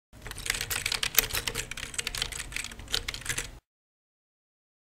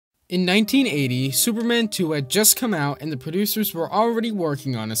In 1980, Superman 2 had just come out and the producers were already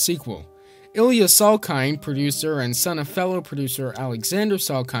working on a sequel. Ilya Salkind, producer and son of fellow producer Alexander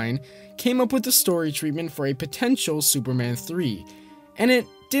Salkind, came up with the story treatment for a potential Superman 3, and it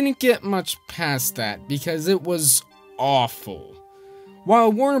didn't get much past that because it was awful.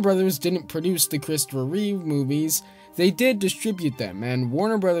 While Warner Brothers didn't produce the Christopher Reeve movies, they did distribute them, and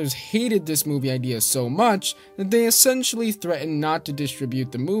Warner Brothers hated this movie idea so much that they essentially threatened not to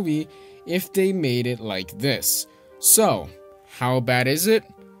distribute the movie if they made it like this. So, how bad is it?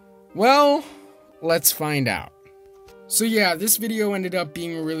 Well, let's find out. So yeah, this video ended up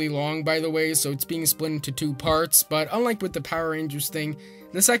being really long, by the way, so it's being split into 2 parts, but unlike with the Power Rangers thing,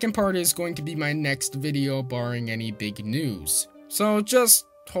 the second part is going to be my next video barring any big news. So just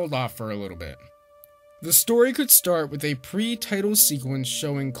hold off for a little bit. The story could start with a pre-title sequence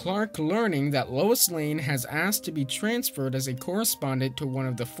showing Clark learning that Lois Lane has asked to be transferred as a correspondent to one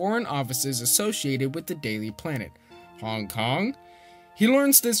of the foreign offices associated with the Daily Planet, Hong Kong. He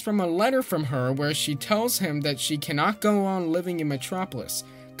learns this from a letter from her where she tells him that she cannot go on living in Metropolis,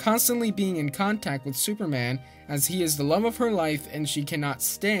 constantly being in contact with Superman as he is the love of her life and she cannot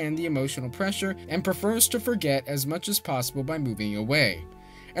stand the emotional pressure and prefers to forget as much as possible by moving away.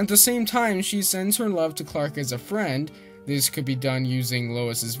 At the same time, she sends her love to Clark as a friend. This could be done using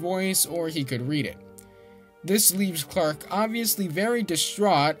Lois's voice, or he could read it. This leaves Clark obviously very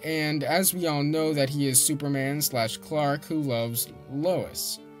distraught, and as we all know that he is Superman/Clark who loves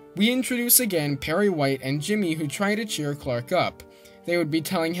Lois. We introduce again Perry White and Jimmy who try to cheer Clark up. They would be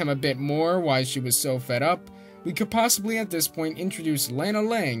telling him a bit more why she was so fed up. We could possibly at this point introduce Lana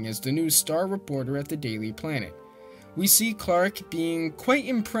Lang as the new star reporter at the Daily Planet. We see Clark being quite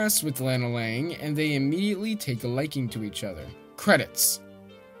impressed with Lana Lang, and they immediately take a liking to each other. Credits.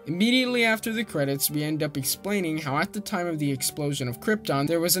 Immediately after the credits, we end up explaining how at the time of the explosion of Krypton,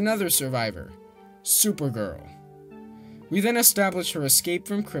 there was another survivor, Supergirl. We then establish her escape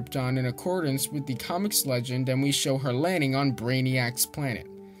from Krypton in accordance with the comics legend, and we show her landing on Brainiac's planet.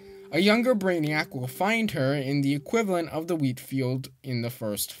 A younger Brainiac will find her in the equivalent of the wheat field in the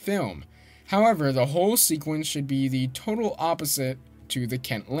first film. However, the whole sequence should be the total opposite to the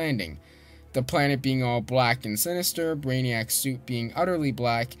Kent landing. The planet being all black and sinister, Brainiac's suit being utterly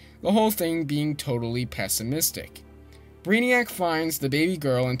black, the whole thing being totally pessimistic. Brainiac finds the baby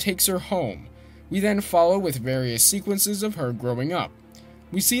girl and takes her home. We then follow with various sequences of her growing up.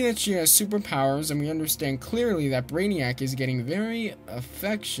 We see that she has superpowers and we understand clearly that Brainiac is getting very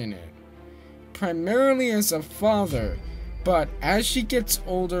affectionate, primarily as a father. But as she gets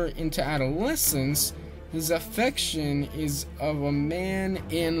older into adolescence, his affection is of a man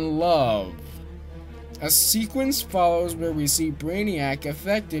in love. A sequence follows where we see Brainiac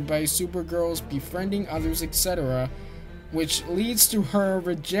affected by Supergirl's befriending others, etc., which leads to her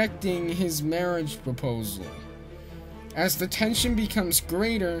rejecting his marriage proposal. As the tension becomes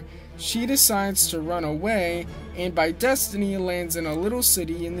greater, she decides to run away, and by destiny lands in a little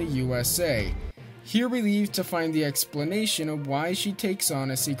city in the USA. Here we leave to find the explanation of why she takes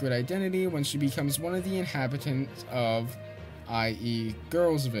on a secret identity when she becomes one of the inhabitants of, i.e.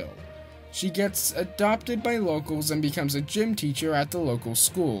 Girlsville. She gets adopted by locals and becomes a gym teacher at the local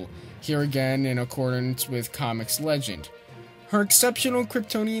school, here again in accordance with comics legend. Her exceptional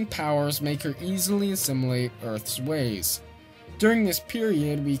Kryptonian powers make her easily assimilate Earth's ways. During this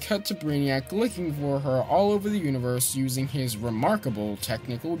period, we cut to Brainiac looking for her all over the universe using his remarkable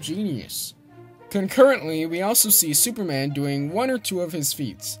technical genius. Concurrently, we also see Superman doing 1 or 2 of his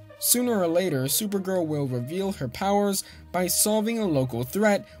feats. Sooner or later, Supergirl will reveal her powers by solving a local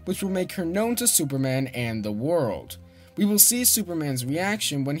threat, which will make her known to Superman and the world. We will see Superman's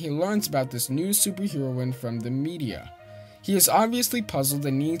reaction when he learns about this new superheroine from the media. He is obviously puzzled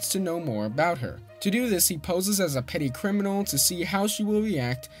and needs to know more about her. To do this, he poses as a petty criminal to see how she will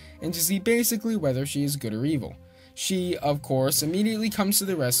react and to see basically whether she is good or evil. She, of course, immediately comes to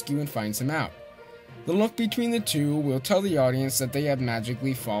the rescue and finds him out. The look between the two will tell the audience that they have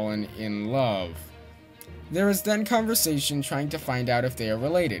magically fallen in love. There is then conversation trying to find out if they are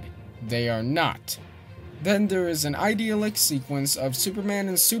related. They are not. Then there is an idyllic sequence of Superman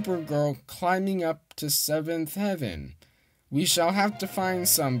and Supergirl climbing up to 7th heaven. We shall have to find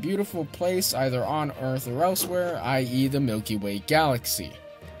some beautiful place either on Earth or elsewhere, i.e. the Milky Way galaxy.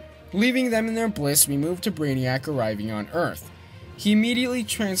 Leaving them in their bliss, we move to Brainiac arriving on Earth. He immediately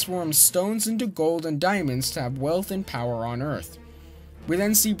transforms stones into gold and diamonds to have wealth and power on Earth. We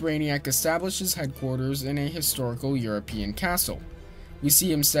then see Brainiac establish his headquarters in a historical European castle. We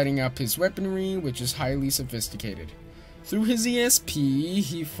see him setting up his weaponry, which is highly sophisticated. Through his ESP,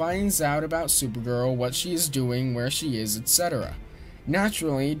 he finds out about Supergirl, what she is doing, where she is, etc.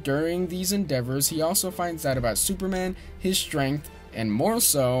 Naturally, during these endeavors, he also finds out about Superman, his strength, and more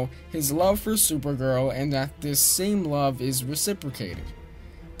so, his love for Supergirl, and that this same love is reciprocated.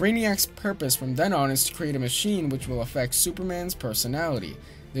 Brainiac's purpose from then on is to create a machine which will affect Superman's personality.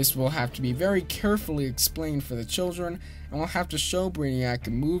 This will have to be very carefully explained for the children, and we'll have to show Brainiac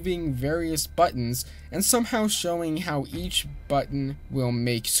moving various buttons and somehow showing how each button will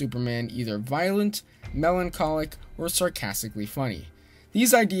make Superman either violent, melancholic, or sarcastically funny.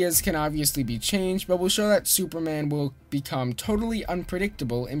 These ideas can obviously be changed, but will show that Superman will become totally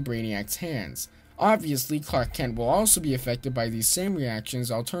unpredictable in Brainiac's hands. Obviously, Clark Kent will also be affected by these same reactions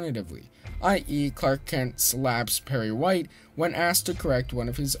alternatively, i.e. Clark Kent slaps Perry White when asked to correct one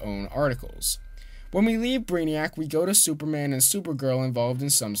of his own articles. When we leave Brainiac, we go to Superman and Supergirl involved in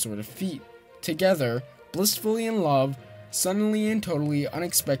some sort of feat. Together, blissfully in love, suddenly and totally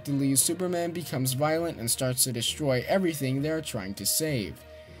unexpectedly, Superman becomes violent and starts to destroy everything they are trying to save.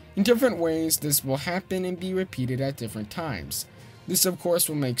 In different ways, this will happen and be repeated at different times. This, of course,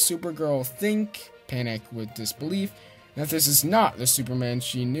 will make Supergirl panic with disbelief, that this is not the Superman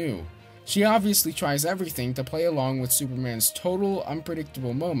she knew. She obviously tries everything to play along with Superman's total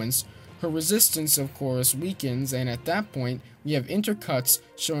unpredictable moments. Her resistance, of course, weakens, and at that point, we have intercuts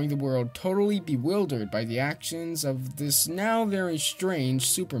showing the world totally bewildered by the actions of this now very strange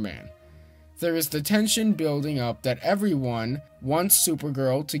Superman. There is the tension building up that everyone wants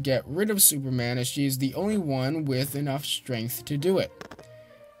Supergirl to get rid of Superman as she is the only one with enough strength to do it.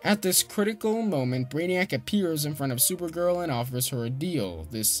 At this critical moment, Brainiac appears in front of Supergirl and offers her a deal,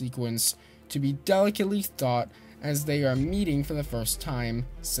 this sequence to be delicately thought as they are meeting for the first time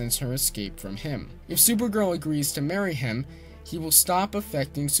since her escape from him. If Supergirl agrees to marry him, he will stop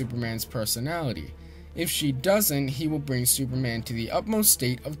affecting Superman's personality. If she doesn't, he will bring Superman to the utmost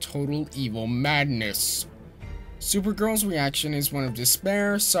state of total evil madness. Supergirl's reaction is one of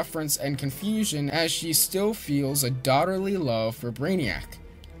despair, sufferance, and confusion as she still feels a daughterly love for Brainiac.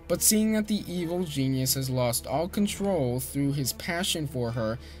 But seeing that the evil genius has lost all control through his passion for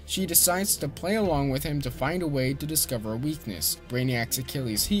her, she decides to play along with him to find a way to discover a weakness, Brainiac's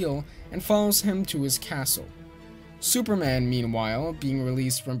Achilles heel, and follows him to his castle. Superman, meanwhile, being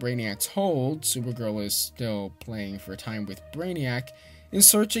released from Brainiac's hold, Supergirl is still playing for time with Brainiac, is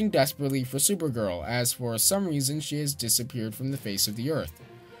searching desperately for Supergirl, as for some reason she has disappeared from the face of the earth.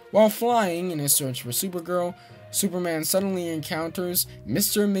 While flying in his search for Supergirl, Superman suddenly encounters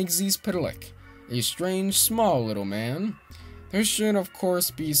Mr. Mxyzptlk, a strange, small little man. There should, of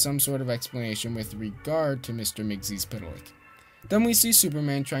course, be some sort of explanation with regard to Mr. Mxyzptlk. Then we see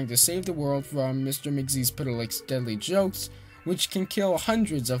Superman trying to save the world from Mr. Mxyzptlk's deadly jokes, which can kill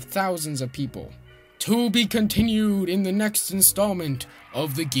hundreds of thousands of people. To be continued in the next installment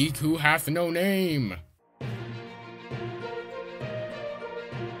of The Geek Who Hath No Name.